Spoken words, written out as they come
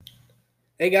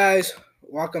Hey guys,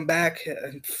 welcome back.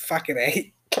 Fucking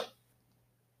A.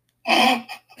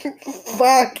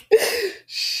 Fuck.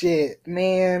 Shit,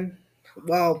 man.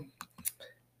 Well,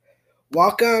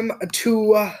 welcome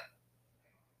to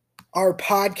our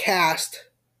podcast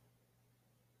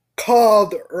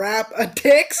called Rap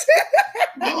Addicts.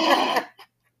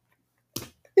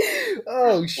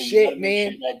 Oh shit, man.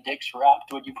 Make sure that dick's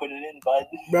wrapped when you put it in, bud.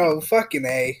 Bro, fucking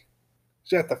A.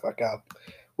 Shut the fuck up.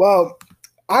 Well,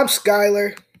 I'm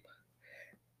Skyler.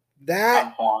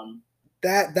 I'm Juan.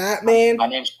 That man. My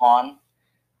name's Juan.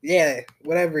 Yeah,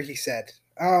 whatever he said.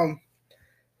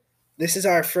 This is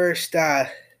our first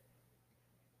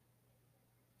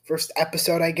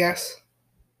episode, I guess.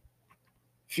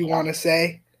 If you want to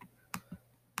say.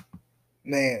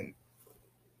 Man,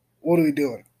 what are we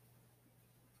doing?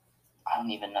 I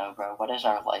don't even know, bro. What does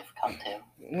our life come to?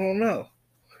 I don't know.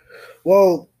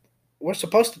 Well, we're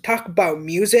supposed to talk about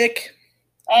music.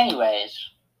 Anyways.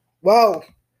 Well,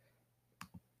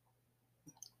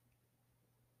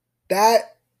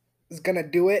 that is gonna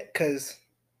do it, because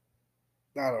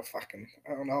I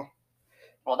don't know.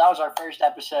 Well, that was our first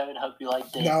episode. Hope you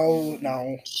liked it.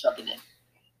 No. Suck it in.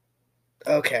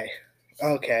 Okay.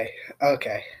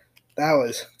 That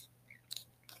was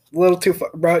a little too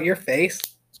far. Bro, your face.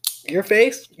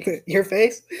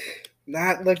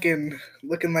 Not looking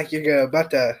like you're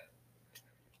about to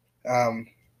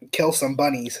kill some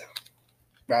bunnies,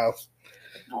 bro.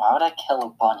 Why would I kill a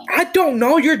bunny? I don't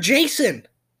know. You're Jason.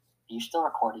 Are you still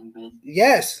recording, dude?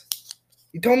 Yes.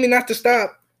 You told me not to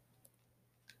stop.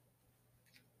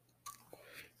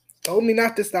 I'm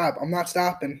not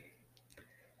stopping.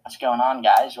 What's going on,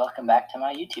 guys? Welcome back to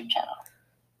my YouTube channel.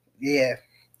 Yeah.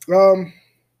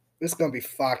 This is gonna be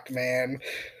fucked, man.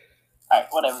 Alright,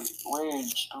 whatever.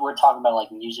 We're talking about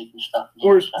like music and stuff.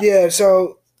 Yeah,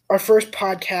 so our first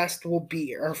actual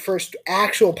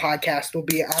podcast will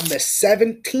be on the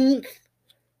 17th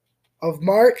of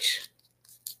March.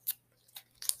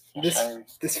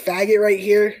 Yes, this faggot right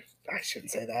here. I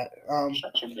shouldn't say that.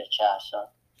 Shut your bitch ass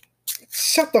up.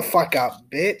 Shut the fuck up,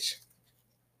 bitch.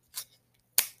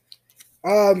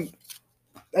 I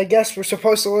guess we're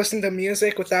supposed to listen to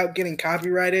music without getting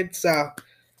copyrighted, so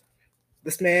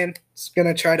this man is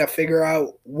gonna try to figure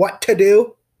out what to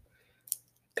do,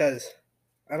 because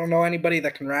I don't know anybody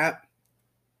that can rap.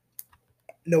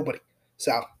 Nobody.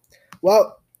 So,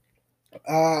 well,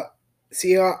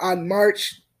 see you on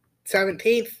March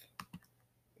 17th.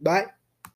 Bye.